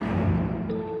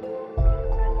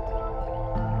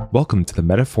Welcome to the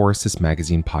Metaphorosis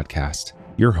Magazine podcast,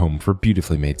 your home for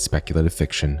beautifully made speculative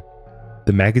fiction.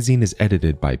 The magazine is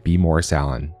edited by B. Morris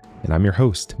Allen, and I'm your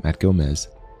host, Matt Gomez.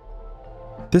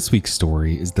 This week's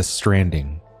story is The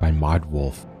Stranding by Maud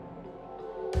Wolfe.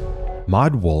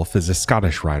 Maud Wolfe is a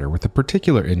Scottish writer with a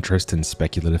particular interest in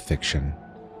speculative fiction.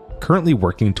 Currently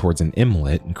working towards an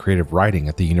MLit in creative writing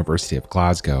at the University of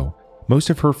Glasgow, most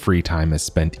of her free time is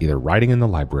spent either writing in the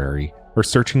library or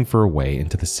searching for a way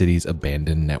into the city's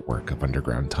abandoned network of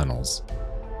underground tunnels.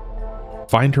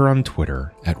 Find her on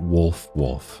Twitter at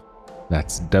WolfWolf.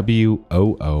 That's WOOLF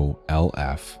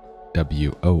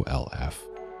WOLF.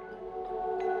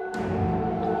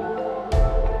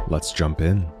 Let's jump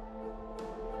in.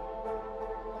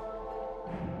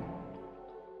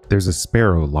 There's a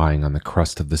sparrow lying on the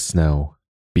crust of the snow,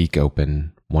 beak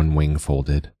open, one wing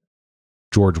folded.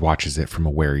 George watches it from a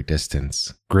wary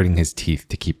distance, gritting his teeth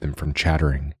to keep them from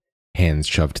chattering, hands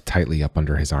shoved tightly up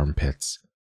under his armpits.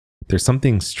 There's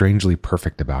something strangely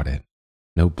perfect about it.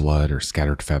 No blood or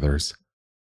scattered feathers,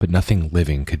 but nothing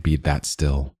living could be that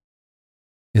still.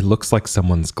 It looks like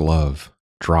someone's glove,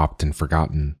 dropped and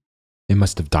forgotten. It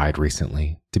must have died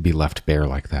recently, to be left bare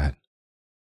like that.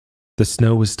 The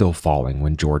snow was still falling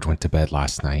when George went to bed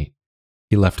last night.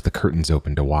 He left the curtains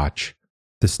open to watch.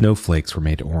 The snowflakes were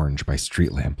made orange by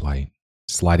street lamplight,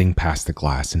 sliding past the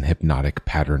glass in hypnotic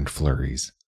patterned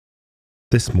flurries.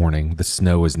 This morning, the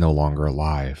snow is no longer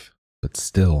alive, but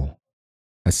still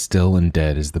and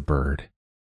dead as the bird.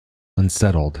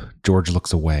 Unsettled, George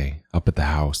looks away, up at the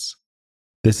house.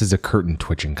 This is a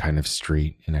curtain-twitching kind of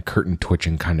street in a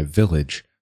curtain-twitching kind of village,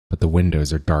 but the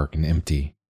windows are dark and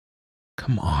empty.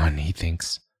 Come on, he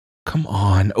thinks. Come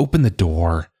on, open the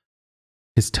door.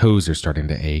 His toes are starting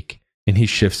to ache, and he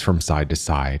shifts from side to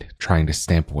side, trying to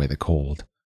stamp away the cold.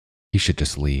 He should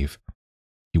just leave.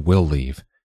 He will leave.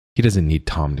 He doesn't need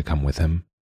Tom to come with him.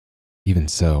 Even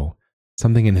so,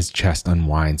 something in his chest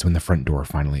unwinds when the front door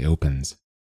finally opens.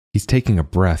 He's taking a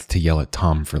breath to yell at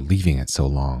Tom for leaving it so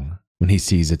long, when he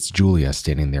sees it's Julia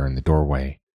standing there in the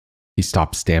doorway. He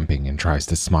stops stamping and tries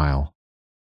to smile.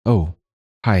 "Oh,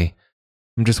 hi.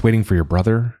 I'm just waiting for your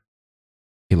brother."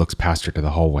 He looks past her to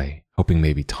the hallway, hoping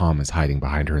maybe Tom is hiding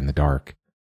behind her in the dark.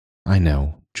 "I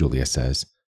know," Julia says,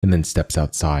 and then steps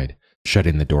outside,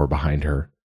 shutting the door behind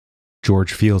her.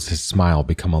 George feels his smile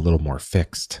become a little more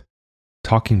fixed.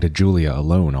 Talking to Julia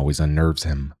alone always unnerves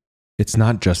him. It's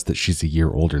not just that she's a year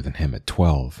older than him at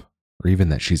 12, or even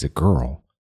that she's a girl,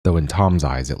 though in Tom's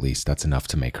eyes at least that's enough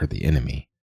to make her the enemy.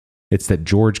 It's that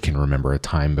George can remember a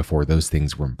time before those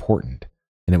things were important,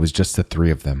 and it was just the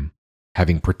three of them,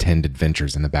 having pretend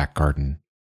adventures in the back garden.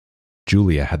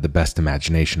 Julia had the best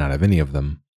imagination out of any of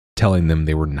them, telling them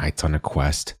they were knights on a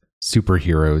quest,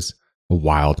 superheroes, a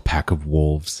wild pack of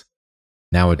wolves.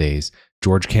 Nowadays,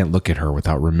 George can't look at her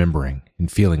without remembering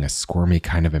and feeling a squirmy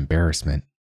kind of embarrassment.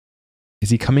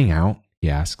 "Is he coming out?" he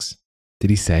asks.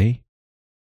 "Did he say?"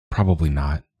 "Probably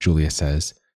not," Julia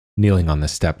says, kneeling on the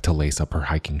step to lace up her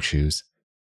hiking shoes.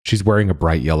 She's wearing a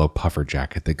bright yellow puffer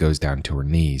jacket that goes down to her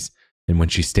knees, and when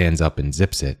she stands up and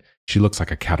zips it, she looks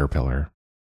like a caterpillar.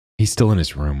 "He's still in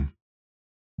his room."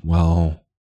 "Well,"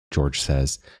 George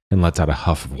says, and lets out a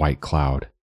huff of white cloud.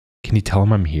 "Can you tell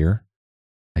him I'm here?"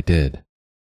 "I did."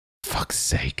 "Fuck's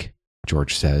sake,"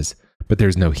 George says, but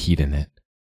there's no heat in it.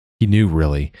 He knew,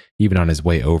 really, even on his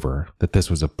way over, that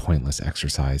this was a pointless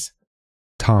exercise.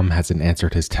 Tom hasn't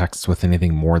answered his texts with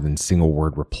anything more than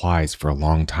single-word replies for a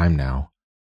long time now.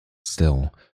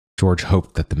 Still, George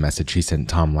hoped that the message he sent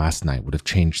Tom last night would have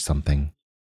changed something.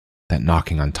 That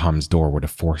knocking on Tom's door would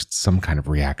have forced some kind of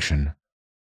reaction.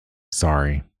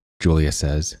 "Sorry," Julia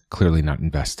says, clearly not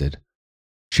invested.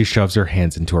 She shoves her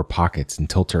hands into her pockets and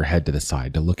tilts her head to the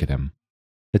side to look at him.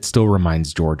 It still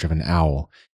reminds George of an owl,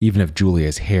 even if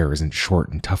Julia's hair isn't short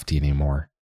and tufty anymore.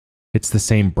 It's the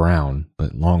same brown,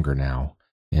 but longer now,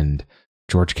 and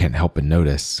George can't help but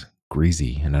notice,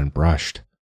 greasy and unbrushed.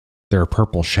 There are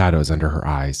purple shadows under her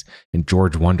eyes, and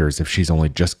George wonders if she's only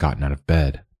just gotten out of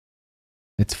bed.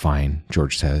 "It's fine,"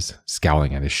 George says,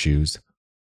 scowling at his shoes.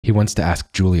 He wants to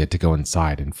ask Julia to go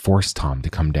inside and force Tom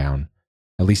to come down,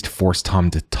 at least force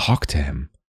Tom to talk to him.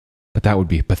 But that would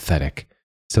be pathetic,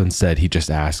 so instead he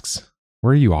just asks,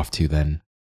 "Where are you off to then?"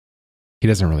 He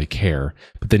doesn't really care,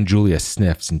 but then Julia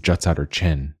sniffs and juts out her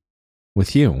chin.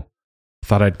 "With you.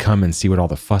 Thought I'd come and see what all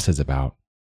the fuss is about."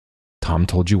 "Tom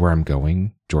told you where I'm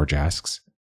going?" George asks.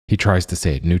 He tries to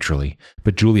say it neutrally,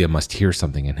 but Julia must hear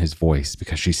something in his voice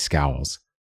because she scowls.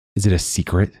 "Is it a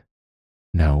secret?"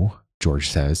 "No," George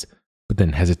says, but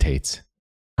then hesitates.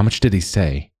 "How much did he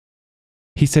say?"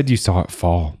 "He said you saw it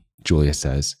fall," Julia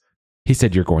says. "He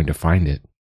said you're going to find it."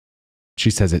 She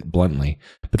says it bluntly,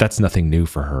 but that's nothing new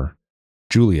for her.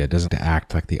 Julia doesn't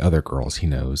act like the other girls he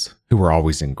knows, who were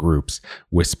always in groups,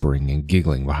 whispering and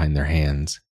giggling behind their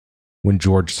hands. When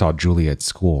George saw Julia at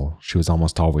school, she was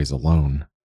almost always alone.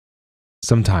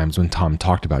 Sometimes when Tom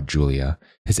talked about Julia,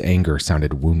 his anger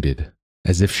sounded wounded,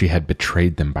 as if she had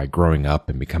betrayed them by growing up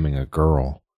and becoming a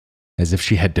girl, as if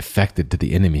she had defected to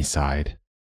the enemy side.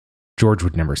 George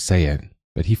would never say it,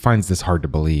 but he finds this hard to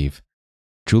believe.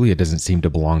 Julia doesn't seem to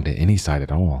belong to any side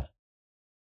at all.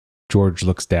 George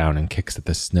looks down and kicks at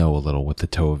the snow a little with the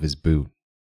toe of his boot.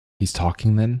 He's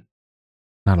talking then?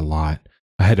 Not a lot.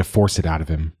 I had to force it out of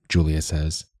him, Julia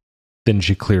says. Then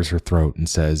she clears her throat and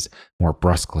says, more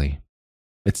brusquely,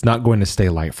 "It's not going to stay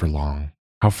light for long.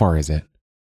 How far is it?"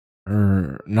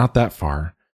 Not that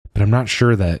far, but I'm not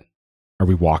sure that... Are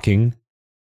we walking?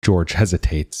 George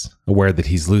hesitates, aware that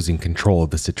he's losing control of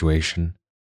the situation.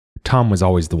 Tom was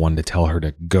always the one to tell her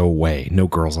to go away, no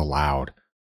girls allowed.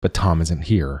 But Tom isn't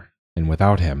here, and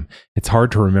without him, it's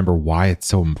hard to remember why it's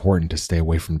so important to stay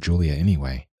away from Julia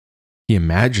anyway. He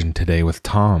imagined today with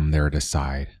Tom there at his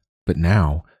side, but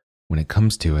now, when it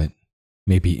comes to it,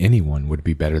 maybe anyone would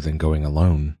be better than going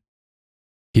alone.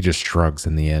 He just shrugs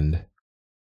in the end.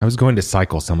 I was going to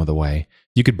cycle some of the way.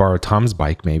 You could borrow Tom's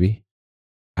bike, maybe.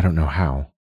 I don't know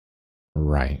how.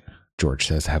 Right, George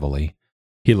says heavily.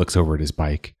 He looks over at his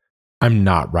bike. I'm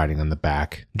not riding on the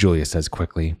back, Julia says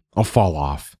quickly. I'll fall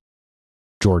off.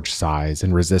 George sighs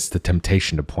and resists the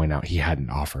temptation to point out he hadn't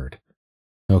offered.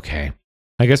 Okay,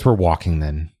 I guess we're walking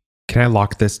then. Can I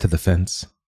lock this to the fence?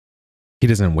 He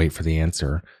doesn't wait for the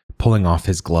answer, pulling off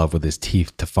his glove with his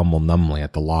teeth to fumble numbly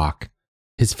at the lock.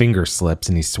 His finger slips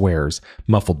and he swears,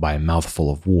 muffled by a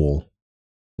mouthful of wool.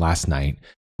 Last night,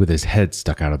 with his head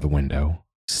stuck out of the window,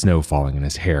 snow falling in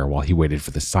his hair while he waited for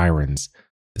the sirens,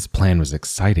 this plan was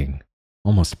exciting,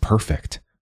 almost perfect.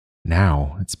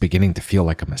 Now, it's beginning to feel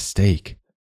like a mistake.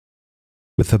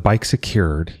 With the bike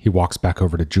secured, he walks back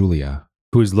over to Julia,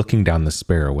 who is looking down the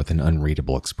sparrow with an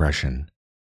unreadable expression.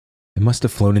 It must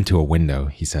have flown into a window,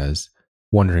 he says,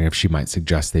 wondering if she might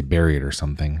suggest they bury it or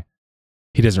something.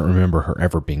 He doesn't remember her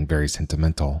ever being very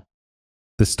sentimental.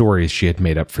 The stories she had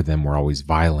made up for them were always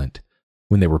violent.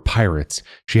 When they were pirates,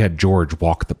 she had George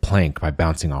walk the plank by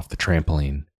bouncing off the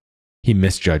trampoline. He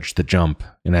misjudged the jump,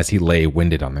 and as he lay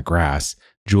winded on the grass,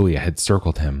 Julia had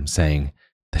circled him, saying,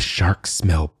 "The sharks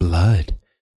smell blood.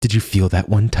 Did you feel that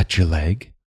one touch your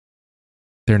leg?"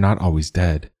 They're not always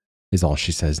dead, is all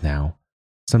she says now.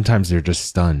 Sometimes they're just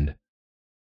stunned.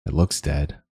 It looks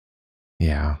dead.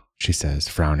 Yeah, she says,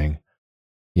 frowning.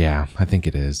 Yeah, I think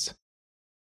it is.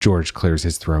 George clears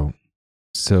his throat.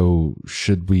 So,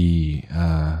 should we,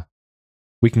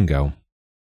 we can go.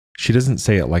 She doesn't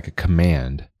say it like a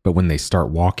command, but when they start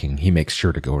walking, he makes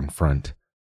sure to go in front.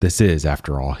 This is,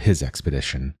 after all, his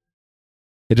expedition.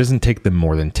 It doesn't take them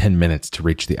more than 10 minutes to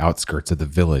reach the outskirts of the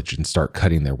village and start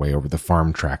cutting their way over the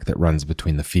farm track that runs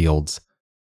between the fields.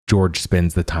 George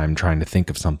spends the time trying to think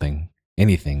of something,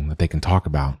 anything that they can talk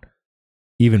about.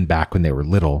 Even back when they were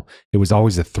little, it was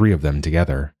always the three of them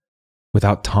together.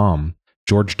 Without Tom,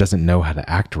 George doesn't know how to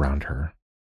act around her.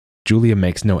 Julia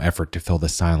makes no effort to fill the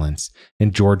silence,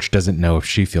 and George doesn't know if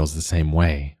she feels the same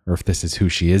way, or if this is who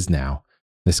she is now,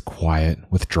 this quiet,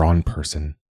 withdrawn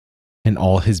person. In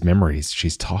all his memories,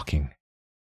 she's talking.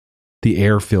 The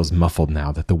air feels muffled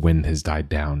now that the wind has died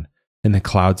down, and the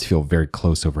clouds feel very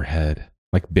close overhead,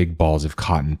 like big balls of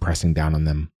cotton pressing down on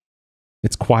them.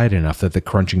 It's quiet enough that the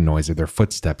crunching noise of their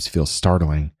footsteps feels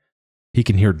startling. He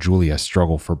can hear Julia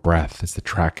struggle for breath as the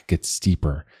track gets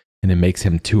steeper, and it makes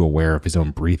him too aware of his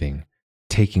own breathing,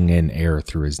 taking in air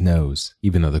through his nose,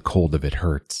 even though the cold of it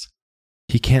hurts.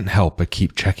 He can't help but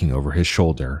keep checking over his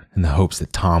shoulder in the hopes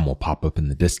that Tom will pop up in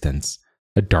the distance,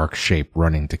 a dark shape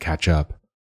running to catch up.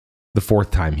 The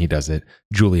fourth time he does it,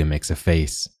 Julia makes a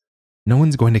face. No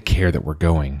one's going to care that we're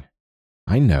going.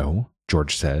 I know,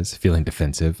 George says, feeling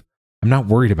defensive. I'm not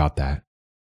worried about that.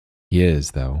 He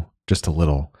is, though, just a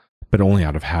little, but only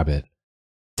out of habit.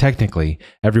 Technically,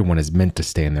 everyone is meant to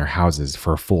stay in their houses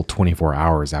for a full 24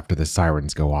 hours after the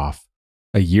sirens go off.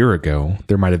 A year ago,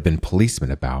 there might have been policemen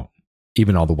about,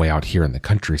 even all the way out here in the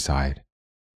countryside.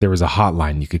 There was a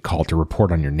hotline you could call to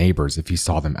report on your neighbors if you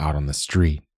saw them out on the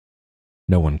street.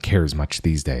 No one cares much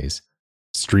these days.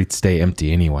 Streets stay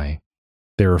empty anyway.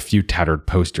 There are a few tattered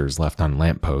posters left on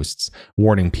lampposts,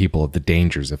 warning people of the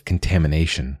dangers of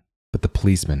contamination, but the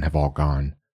policemen have all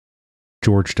gone.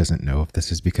 George doesn't know if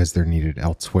this is because they're needed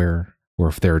elsewhere, or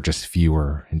if there are just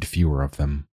fewer and fewer of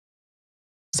them.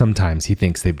 Sometimes he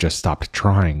thinks they've just stopped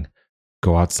trying.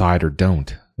 Go outside or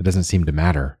don't, it doesn't seem to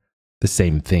matter. The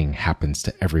same thing happens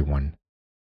to everyone.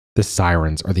 The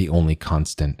sirens are the only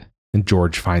constant, and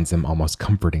George finds them almost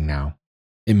comforting now.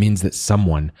 It means that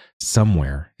someone,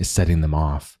 somewhere, is setting them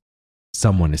off.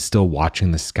 Someone is still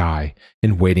watching the sky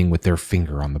and waiting with their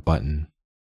finger on the button.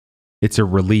 It's a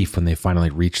relief when they finally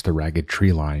reach the ragged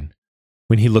tree line.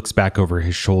 When he looks back over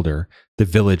his shoulder, the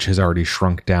village has already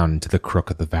shrunk down into the crook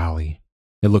of the valley.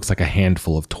 It looks like a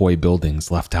handful of toy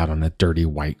buildings left out on a dirty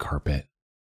white carpet.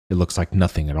 It looks like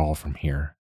nothing at all from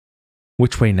here.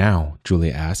 "Which way now?"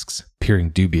 Julia asks, peering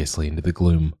dubiously into the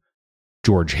gloom.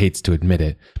 George hates to admit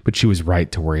it, but she was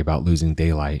right to worry about losing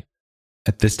daylight.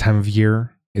 At this time of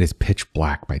year, it is pitch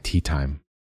black by tea time.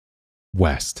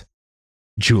 "West."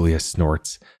 Julia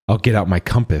snorts. "I'll get out my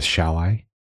compass, shall I?"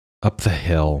 "Up the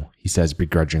hill," he says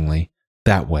begrudgingly.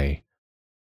 "That way."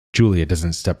 Julia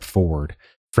doesn't step forward,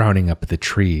 frowning up at the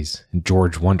trees, and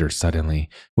George wonders suddenly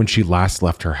when she last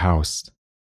left her house.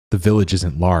 The village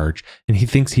isn't large, and he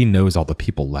thinks he knows all the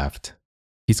people left.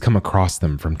 He's come across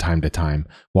them from time to time,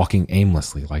 walking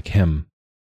aimlessly like him.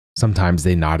 Sometimes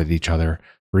they nod at each other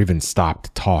or even stop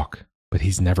to talk, but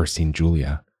he's never seen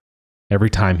Julia. Every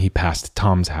time he passed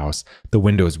Tom's house, the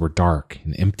windows were dark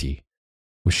and empty.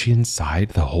 Was she inside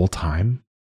the whole time?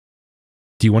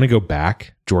 "Do you want to go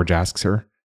back?" George asks her.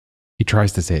 He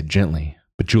tries to say it gently,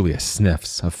 but Julia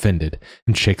sniffs, offended,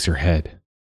 and shakes her head.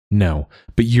 "No,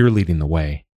 but you're leading the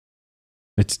way."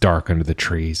 It's dark under the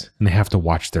trees, and they have to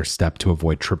watch their step to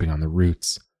avoid tripping on the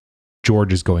roots.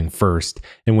 George is going first,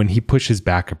 and when he pushes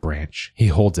back a branch, he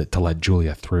holds it to let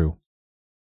Julia through.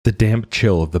 The damp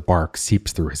chill of the bark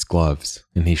seeps through his gloves,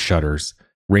 and he shudders,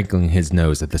 wrinkling his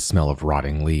nose at the smell of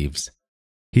rotting leaves.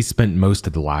 He spent most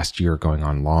of the last year going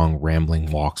on long,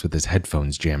 rambling walks with his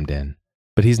headphones jammed in,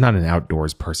 but he's not an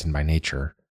outdoors person by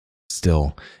nature.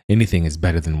 Still, anything is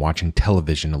better than watching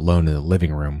television alone in the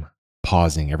living room,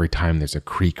 pausing every time there's a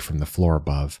creak from the floor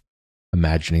above,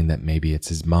 imagining that maybe it's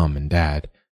his mom and dad,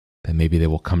 that maybe they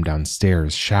will come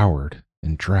downstairs showered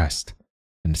and dressed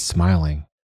and smiling.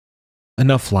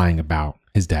 "Enough lying about,"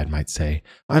 his dad might say.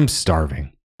 "I'm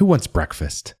starving. Who wants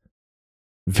breakfast?"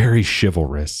 "Very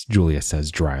chivalrous," Julia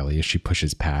says dryly as she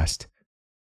pushes past.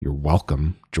 "You're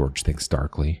welcome," George thinks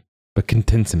darkly, but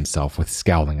contents himself with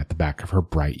scowling at the back of her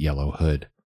bright yellow hood.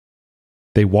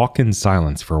 They walk in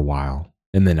silence for a while,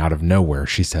 and then out of nowhere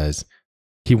she says,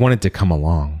 "He wanted to come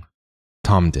along.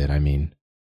 Tom did, I mean."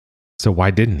 "So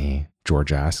why didn't he?"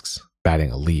 George asks,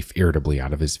 batting a leaf irritably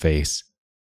out of his face.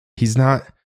 He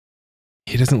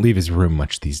doesn't leave his room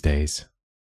much these days.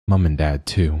 Mom and Dad,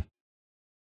 too."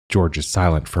 George is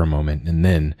silent for a moment, and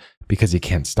then, because he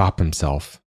can't stop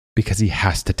himself, because he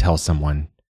has to tell someone,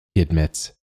 he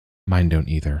admits, "Mine don't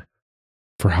either."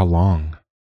 "For how long?"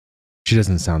 She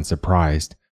doesn't sound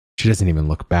surprised. She doesn't even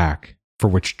look back, for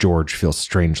which George feels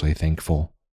strangely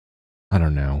thankful. "I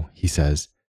don't know," he says.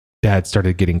 "Dad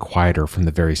started getting quieter from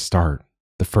the very start,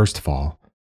 the first fall,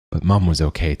 but Mom was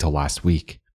okay till last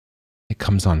week." "It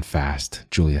comes on fast,"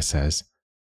 Julia says.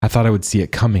 "I thought I would see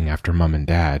it coming after Mom and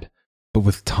Dad, but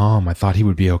with Tom, I thought he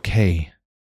would be okay.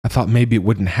 I thought maybe it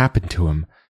wouldn't happen to him.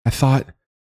 I thought..."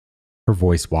 Her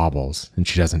voice wobbles, and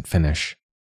she doesn't finish.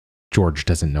 George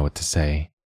doesn't know what to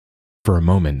say. For a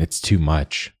moment, it's too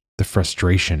much. The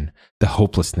frustration, the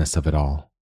hopelessness of it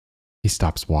all. He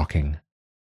stops walking.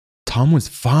 "Tom was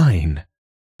fine,"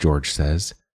 George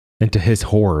says, and to his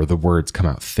horror, the words come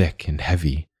out thick and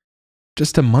heavy.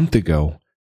 "Just a month ago,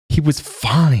 he was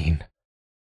fine."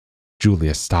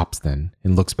 Julia stops then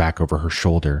and looks back over her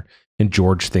shoulder, and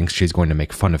George thinks she's going to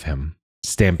make fun of him,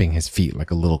 stamping his feet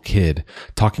like a little kid,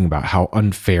 talking about how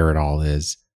unfair it all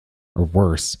is. Or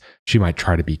worse, she might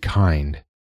try to be kind.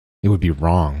 It would be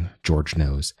wrong, George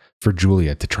knows, for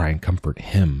Julia to try and comfort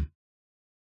him.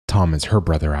 Tom is her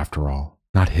brother after all,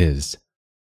 not his.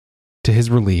 To his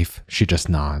relief, she just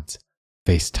nods,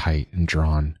 face tight and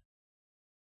drawn.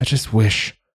 "I just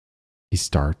wish..." He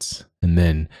starts, and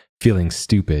then, feeling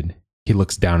stupid, he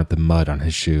looks down at the mud on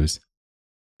his shoes.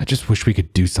 "I just wish we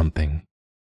could do something."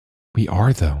 "We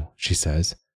are, though," she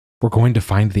says. "We're going to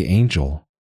find the angel."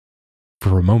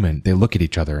 For a moment, they look at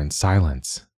each other in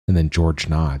silence, and then George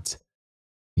nods.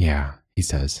 "Yeah," he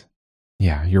says.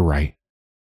 "Yeah, you're right."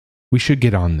 "We should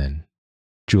get on then."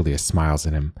 Julia smiles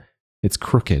at him. It's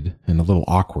crooked and a little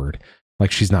awkward,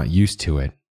 like she's not used to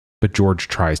it, but George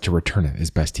tries to return it as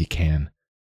best he can.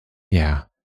 "Yeah."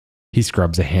 He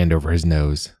scrubs a hand over his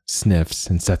nose, sniffs,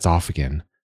 and sets off again,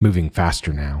 moving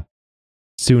faster now.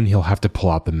 Soon he'll have to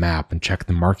pull out the map and check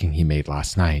the marking he made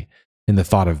last night, and the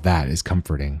thought of that is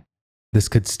comforting. This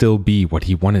could still be what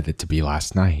he wanted it to be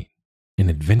last night, an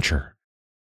adventure.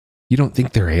 "You don't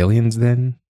think they're aliens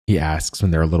then?" he asks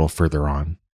when they're a little further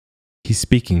on. He's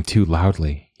speaking too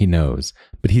loudly, he knows,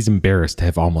 but he's embarrassed to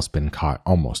have almost been caught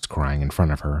almost crying in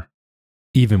front of her.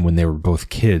 Even when they were both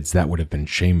kids, that would have been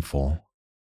shameful.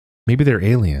 Maybe they're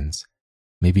aliens.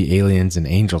 Maybe aliens and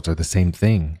angels are the same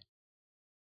thing.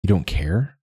 You don't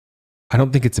care? I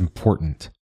don't think it's important.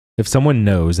 If someone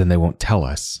knows, then they won't tell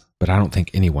us, but I don't think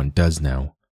anyone does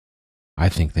know. I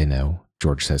think they know,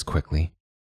 George says quickly.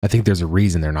 I think there's a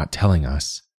reason they're not telling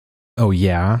us. Oh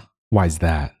yeah? Why's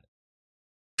that?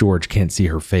 George can't see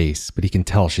her face, but he can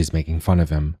tell she's making fun of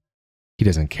him. He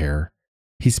doesn't care.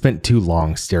 He spent too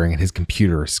long staring at his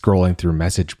computer, scrolling through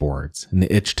message boards, and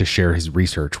the itch to share his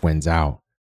research wins out.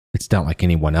 It's not like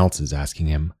anyone else is asking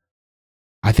him.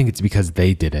 I think it's because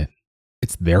they did it.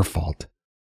 It's their fault.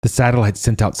 The satellite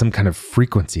sent out some kind of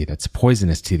frequency that's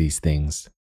poisonous to these things,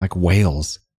 like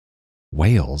whales.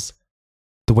 Whales?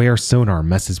 The way our sonar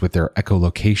messes with their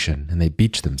echolocation and they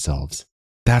beach themselves.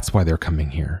 That's why they're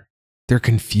coming here. They're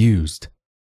confused.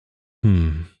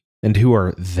 And who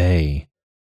are they?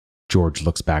 George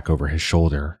looks back over his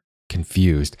shoulder,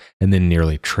 confused, and then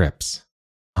nearly trips.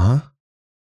 Huh?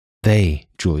 They,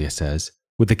 Julia says,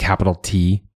 with a capital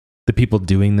T, the people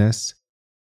doing this.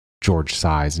 George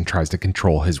sighs and tries to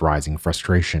control his rising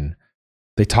frustration.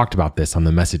 They talked about this on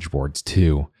the message boards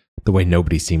too, the way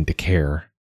nobody seemed to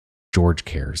care. George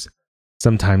cares.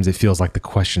 Sometimes it feels like the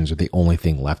questions are the only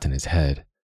thing left in his head.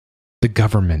 The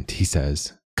government, he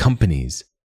says. Companies.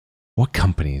 What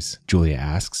companies? Julia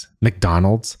asks.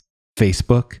 McDonald's?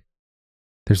 Facebook?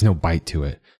 There's no bite to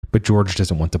it, but George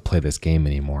doesn't want to play this game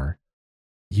anymore.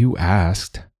 You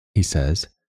asked, he says,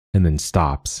 and then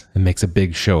stops and makes a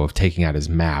big show of taking out his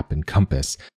map and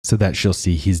compass so that she'll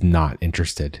see he's not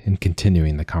interested in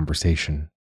continuing the conversation.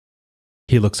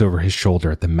 He looks over his shoulder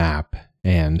at the map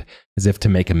and, as if to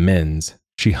make amends,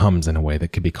 she hums in a way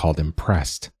that could be called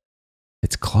impressed.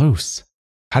 It's close.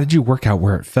 How did you work out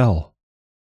where it fell?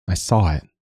 I saw it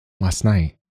last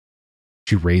night.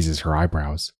 She raises her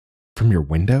eyebrows. From your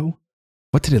window?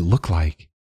 What did it look like?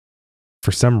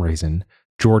 For some reason,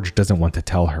 George doesn't want to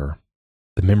tell her.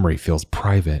 The memory feels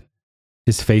private.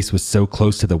 His face was so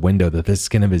close to the window that the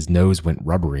skin of his nose went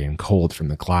rubbery and cold from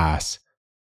the glass.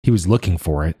 He was looking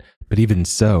for it, but even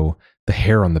so, the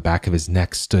hair on the back of his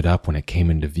neck stood up when it came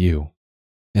into view.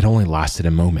 It only lasted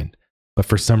a moment, but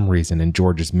for some reason in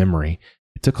George's memory,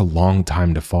 it took a long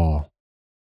time to fall.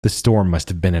 The storm must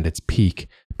have been at its peak,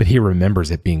 but he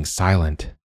remembers it being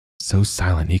silent. So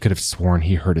silent he could have sworn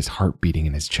he heard his heart beating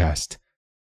in his chest.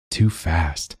 Too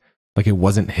fast, like it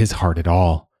wasn't his heart at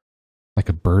all, like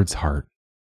a bird's heart.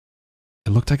 It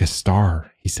looked like a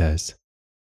star, he says.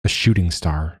 A shooting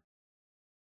star.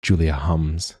 Julia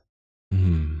hums.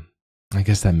 I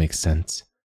guess that makes sense.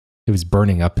 It was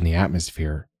burning up in the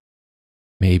atmosphere.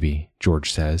 Maybe,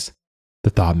 George says. The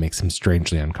thought makes him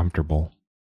strangely uncomfortable.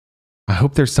 I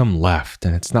hope there's some left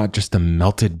and it's not just a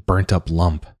melted, burnt-up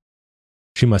lump.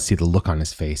 She must see the look on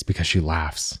his face because she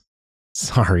laughs.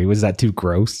 Sorry, was that too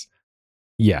gross?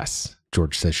 Yes,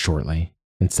 George says shortly,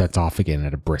 and sets off again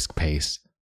at a brisk pace.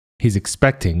 He's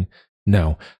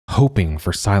hoping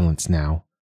for silence now.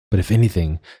 But if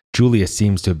anything, Julia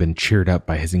seems to have been cheered up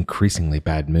by his increasingly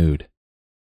bad mood.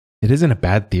 It isn't a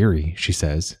bad theory, she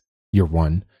says. You're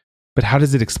one. But how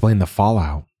does it explain the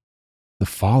fallout? The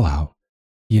fallout?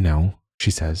 You know,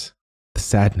 she says. The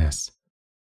sadness.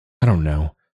 I don't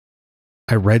know.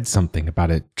 I read something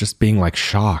about it just being like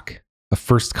shock, a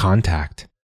first contact.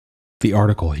 The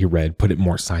article he read put it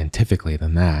more scientifically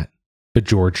than that, but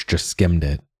George just skimmed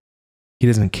it. He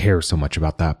doesn't care so much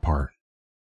about that part.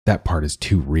 That part is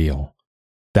too real.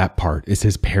 That part is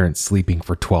his parents sleeping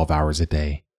for 12 hours a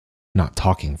day, not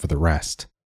talking for the rest.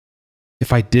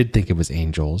 If I did think it was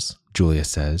angels, Julia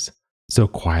says, so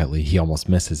quietly he almost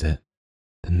misses it,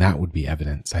 then that would be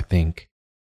evidence, I think.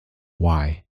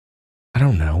 Why? I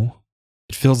don't know.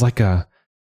 It feels like a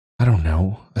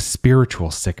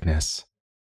spiritual sickness.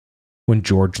 When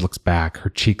George looks back, her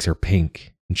cheeks are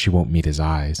pink and she won't meet his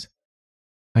eyes.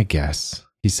 I guess,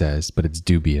 he says, but it's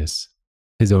dubious.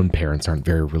 His own parents aren't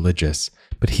very religious,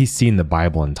 but he's seen the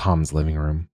Bible in Tom's living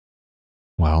room.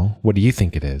 Well, what do you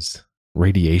think it is?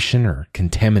 Radiation or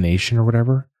contamination or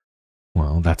whatever?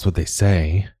 Well, that's what they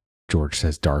say, George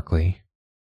says darkly.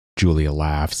 Julia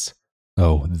laughs.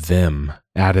 Oh, them,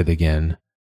 at it again.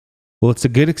 Well, it's a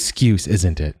good excuse,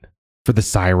 isn't it? For the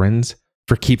sirens,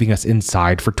 for keeping us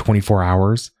inside for 24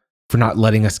 hours, for not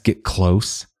letting us get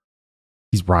close.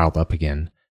 He's riled up again.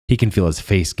 He can feel his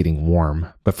face getting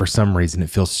warm, but for some reason it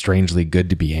feels strangely good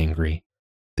to be angry.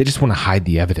 They just want to hide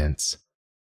the evidence.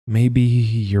 Maybe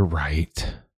you're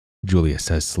right, Julia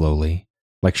says slowly,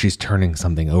 like she's turning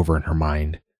something over in her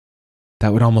mind.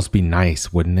 That would almost be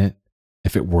nice, wouldn't it?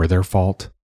 If it were their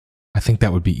fault. I think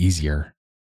that would be easier.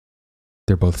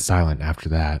 They're both silent after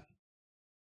that.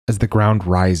 As the ground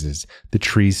rises, the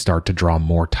trees start to draw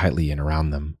more tightly in around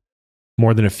them.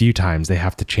 More than a few times, they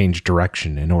have to change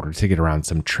direction in order to get around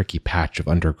some tricky patch of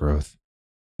undergrowth.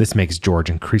 This makes George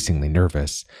increasingly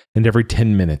nervous, and every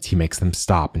 10 minutes he makes them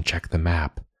stop and check the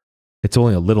map. It's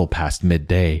only a little past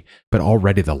midday, but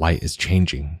already the light is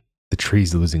changing, the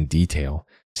trees losing detail,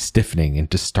 stiffening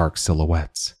into stark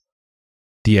silhouettes.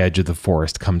 The edge of the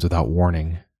forest comes without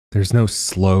warning. There's no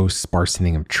slow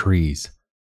sparsening of trees.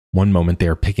 One moment they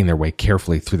are picking their way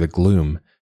carefully through the gloom,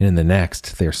 and in the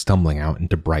next they are stumbling out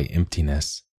into bright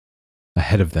emptiness.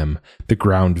 Ahead of them, the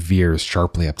ground veers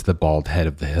sharply up to the bald head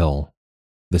of the hill.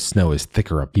 The snow is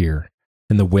thicker up here,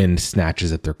 and the wind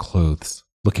snatches at their clothes,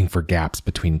 looking for gaps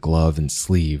between glove and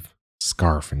sleeve,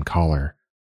 scarf and collar.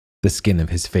 The skin of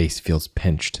his face feels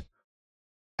pinched.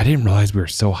 "I didn't realize we were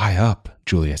so high up,"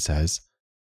 Julia says.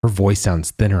 Her voice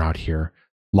sounds thinner out here,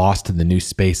 lost in the new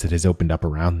space that has opened up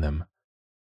around them.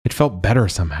 It felt better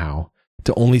somehow,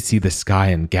 to only see the sky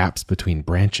and gaps between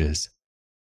branches.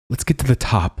 "Let's get to the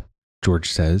top,"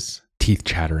 George says, teeth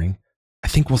chattering. "I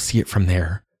think we'll see it from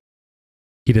there."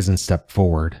 He doesn't step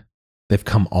forward. They've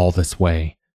come all this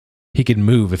way. He could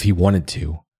move if he wanted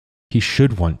to. He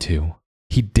should want to.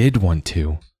 He did want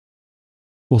to.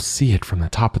 "We'll see it from the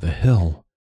top of the hill."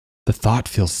 The thought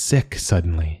feels sick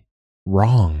suddenly.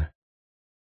 Wrong.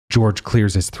 George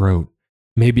clears his throat.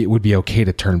 Maybe it would be okay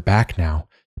to turn back now.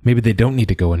 Maybe they don't need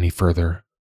to go any further.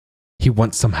 He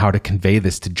wants somehow to convey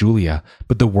this to Julia,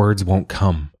 but the words won't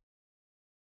come.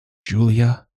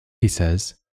 "Julia," he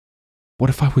says, "what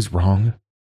if I was wrong?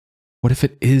 What if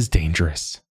it is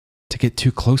dangerous to get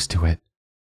too close to it?"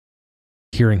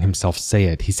 Hearing himself say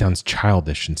it, he sounds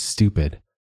childish and stupid.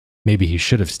 Maybe he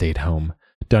should have stayed home,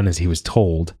 done as he was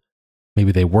told.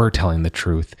 Maybe they were telling the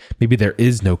truth. Maybe there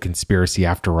is no conspiracy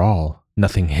after all,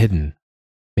 nothing hidden.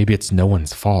 Maybe it's no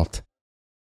one's fault.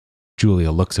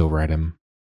 Julia looks over at him,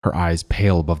 her eyes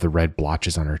pale above the red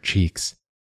blotches on her cheeks.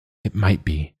 "It might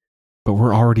be, but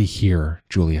we're already here,"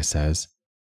 Julia says.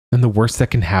 "And the worst that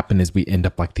can happen is we end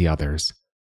up like the others."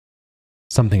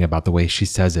 Something about the way she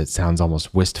says it sounds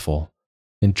almost wistful,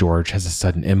 and George has a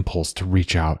sudden impulse to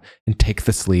reach out and take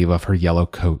the sleeve of her yellow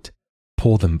coat,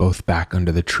 pull them both back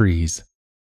under the trees.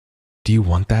 "Do you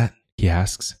want that?" he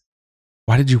asks.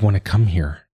 "Why did you want to come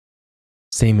here?"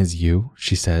 "Same as you,"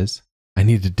 she says. "I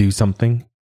need to do something."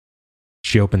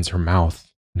 She opens her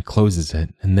mouth and closes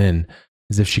it, and then,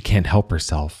 as if she can't help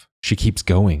herself, she keeps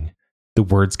going, the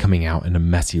words coming out in a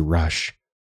messy rush.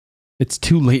 "It's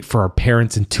too late for our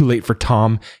parents and too late for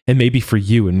Tom, and maybe for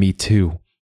you and me too.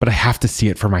 But I have to see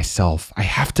it for myself. I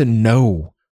have to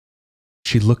know."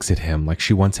 She looks at him like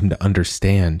she wants him to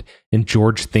understand, and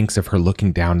George thinks of her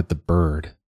looking down at the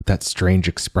bird, with that strange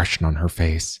expression on her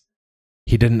face.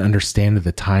 He didn't understand at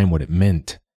the time what it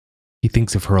meant. He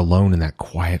thinks of her alone in that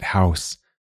quiet house,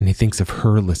 and he thinks of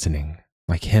her listening,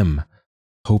 like him,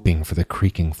 hoping for the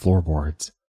creaking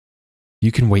floorboards.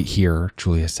 "You can wait here,"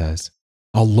 Julia says.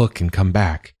 "I'll look and come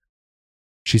back."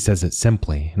 She says it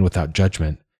simply and without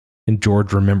judgment, and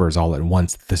George remembers all at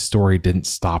once that the story didn't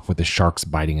stop with the sharks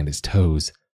biting at his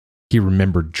toes. He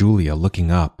remembered Julia looking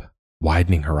up,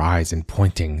 widening her eyes and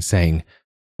pointing, saying,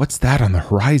 "What's that on the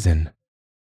horizon?"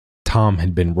 Tom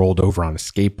had been rolled over on a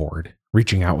skateboard,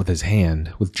 reaching out with his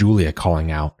hand, with Julia calling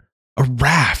out, "A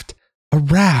raft! A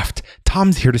raft!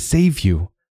 Tom's here to save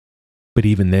you!" But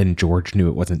even then, George knew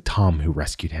it wasn't Tom who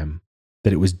rescued him,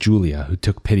 that it was Julia who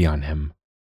took pity on him,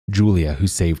 Julia who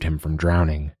saved him from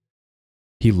drowning.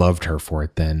 He loved her for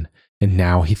it then, and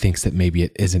now he thinks that maybe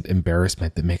it isn't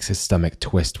embarrassment that makes his stomach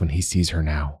twist when he sees her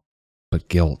now, but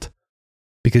guilt.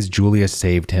 Because Julia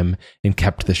saved him and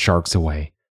kept the sharks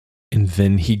away, and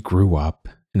then he grew up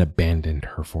and abandoned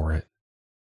her for it.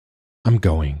 "I'm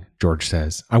going," George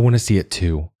says. "I want to see it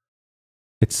too."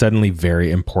 It's suddenly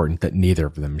very important that neither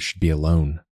of them should be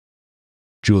alone.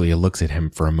 Julia looks at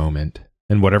him for a moment,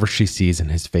 and whatever she sees in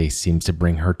his face seems to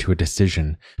bring her to a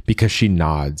decision because she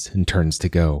nods and turns to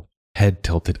go, head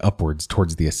tilted upwards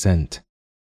towards the ascent.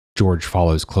 George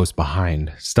follows close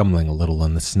behind, stumbling a little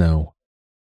in the snow.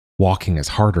 Walking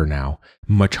is harder now,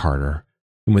 much harder,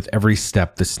 and with every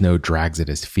step the snow drags at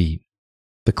his feet.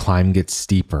 The climb gets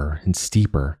steeper and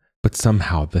steeper, but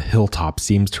somehow the hilltop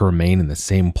seems to remain in the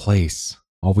same place,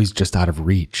 always just out of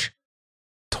reach.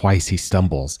 Twice he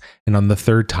stumbles, and on the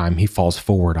third time he falls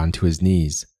forward onto his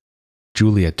knees.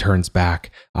 Julia turns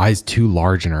back, eyes too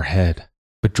large in her head,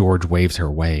 but George waves her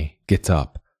away, gets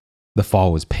up. The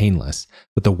fall was painless,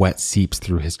 but the wet seeps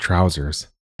through his trousers,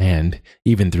 and,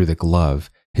 even through the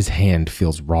glove, his hand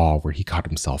feels raw where he caught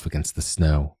himself against the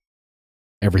snow.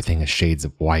 Everything is shades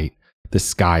of white, the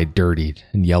sky dirtied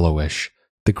and yellowish,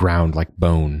 the ground like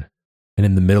bone. and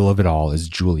in the middle of it all is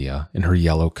Julia in her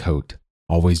yellow coat,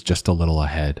 always just a little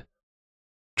ahead.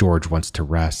 George wants to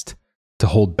rest, to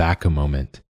hold back a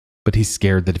moment, but he's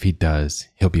scared that if he does,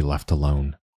 he'll be left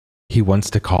alone. He wants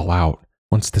to call out,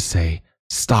 wants to say,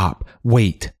 "Stop,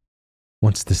 wait,"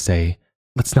 wants to say,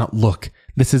 "Let's not look,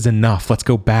 this is enough, let's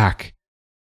go back."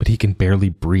 But he can barely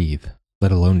breathe,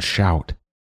 let alone shout.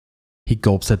 He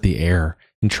gulps at the air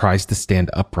and tries to stand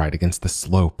upright against the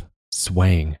slope,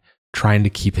 swaying, trying to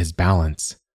keep his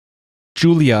balance.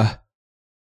 "Julia!"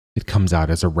 It comes out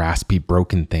as a raspy,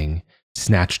 broken thing,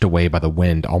 snatched away by the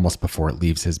wind almost before it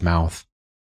leaves his mouth.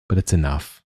 But it's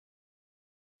enough.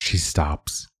 She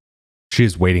stops. She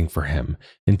is waiting for him,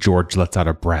 and George lets out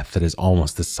a breath that is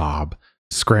almost a sob,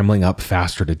 scrambling up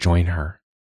faster to join her.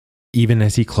 Even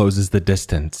as he closes the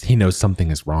distance, he knows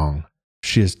something is wrong.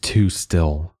 She is too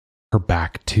still, her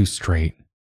back too straight.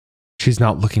 She's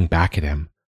not looking back at him.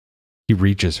 He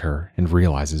reaches her and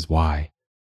realizes why.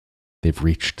 They've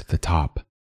reached the top.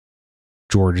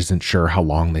 George isn't sure how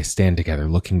long they stand together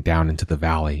looking down into the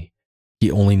valley.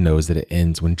 He only knows that it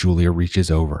ends when Julia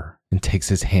reaches over and takes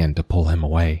his hand to pull him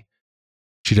away.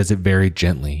 She does it very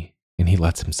gently, and he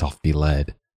lets himself be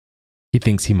led. He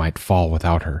thinks he might fall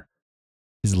without her.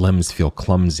 His limbs feel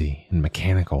clumsy and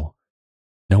mechanical.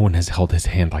 No one has held his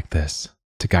hand like this,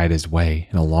 to guide his way,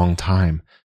 in a long time,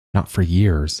 not for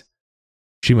years.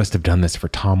 She must have done this for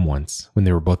Tom once, when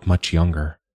they were both much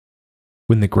younger.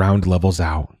 When the ground levels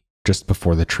out, just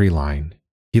before the tree line,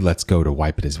 he lets go to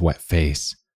wipe at his wet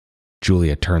face.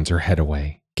 Julia turns her head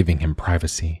away, giving him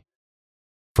privacy.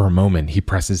 For a moment, he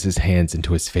presses his hands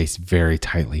into his face very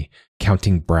tightly,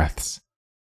 counting breaths.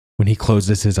 When he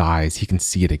closes his eyes, he can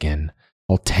see it again,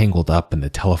 all tangled up in the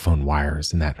telephone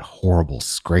wires and that horrible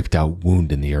scraped-out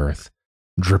wound in the earth,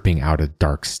 dripping out a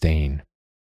dark stain.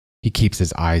 He keeps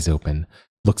his eyes open,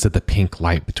 looks at the pink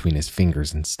light between his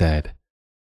fingers instead.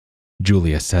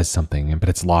 Julia says something, but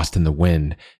it's lost in the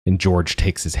wind, and George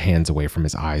takes his hands away from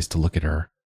his eyes to look at her.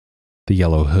 The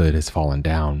yellow hood has fallen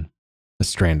down. A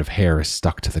strand of hair is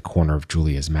stuck to the corner of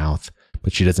Julia's mouth,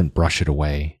 but she doesn't brush it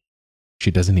away. She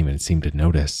doesn't even seem to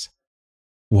notice.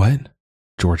 "What?"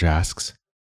 George asks.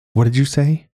 "What did you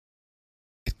say?"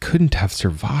 "It couldn't have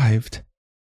survived,"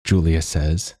 Julia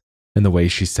says, and the way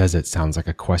she says it sounds like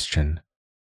a question.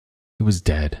 "It was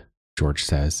dead," George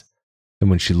says, and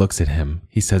when she looks at him,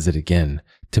 he says it again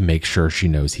to make sure she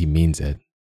knows he means it.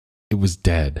 "It was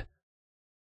dead."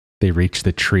 They reach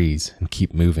the trees and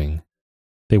keep moving.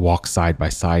 They walk side by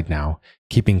side now,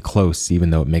 keeping close even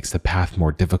though it makes the path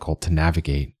more difficult to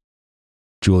navigate.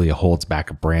 Julia holds back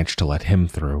a branch to let him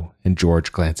through, and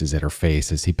George glances at her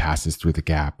face as he passes through the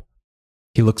gap.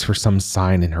 He looks for some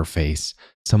sign in her face,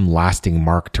 some lasting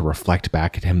mark to reflect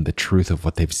back at him the truth of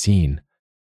what they've seen.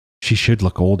 She should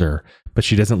look older, but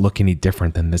she doesn't look any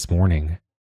different than this morning.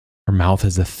 Her mouth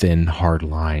is a thin, hard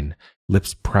line,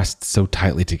 lips pressed so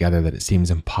tightly together that it seems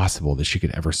impossible that she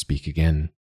could ever speak again.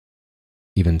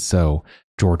 Even so,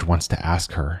 George wants to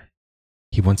ask her.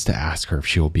 He wants to ask her if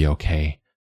she will be okay.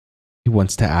 He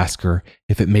wants to ask her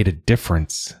if it made a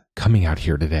difference coming out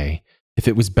here today, if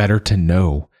it was better to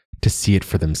know, to see it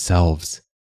for themselves.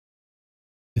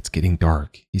 "It's getting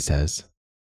dark," he says.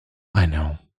 "I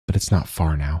know, but it's not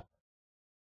far now."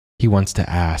 He wants to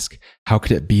ask, how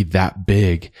could it be that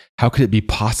big? How could it be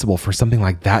possible for something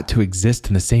like that to exist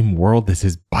in the same world as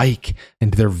his bike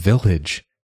and their village?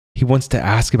 He wants to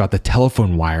ask about the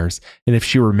telephone wires and if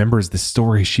she remembers the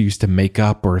story she used to make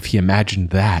up, or if he imagined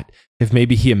that, if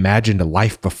maybe he imagined a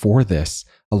life before this,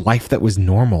 a life that was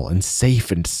normal and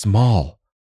safe and small.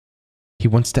 He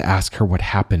wants to ask her what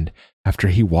happened after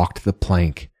he walked the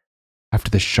plank,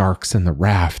 after the sharks and the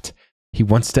raft. He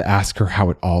wants to ask her how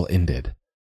it all ended.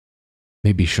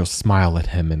 Maybe she'll smile at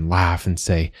him and laugh and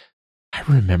say, I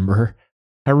remember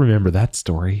that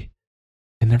story.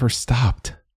 It never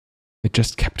stopped. It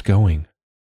just kept going."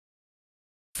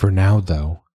 For now,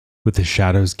 though, with the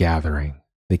shadows gathering,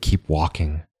 they keep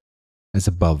walking, as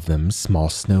above them small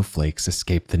snowflakes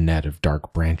escape the net of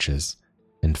dark branches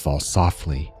and fall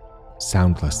softly,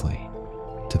 soundlessly,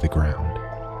 to the ground.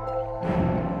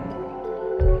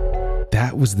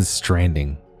 That was The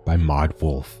Stranding by Maud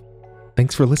Wolf.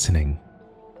 Thanks for listening.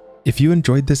 If you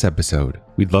enjoyed this episode,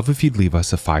 we'd love if you'd leave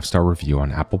us a 5-star review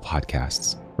on Apple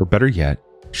Podcasts, or better yet,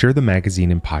 share the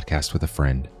magazine and podcast with a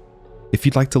friend. If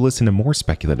you'd like to listen to more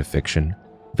speculative fiction,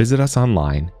 visit us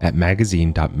online at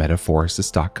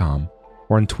magazine.metaphorosis.com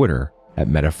or on Twitter at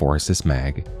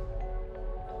metaphorosismag.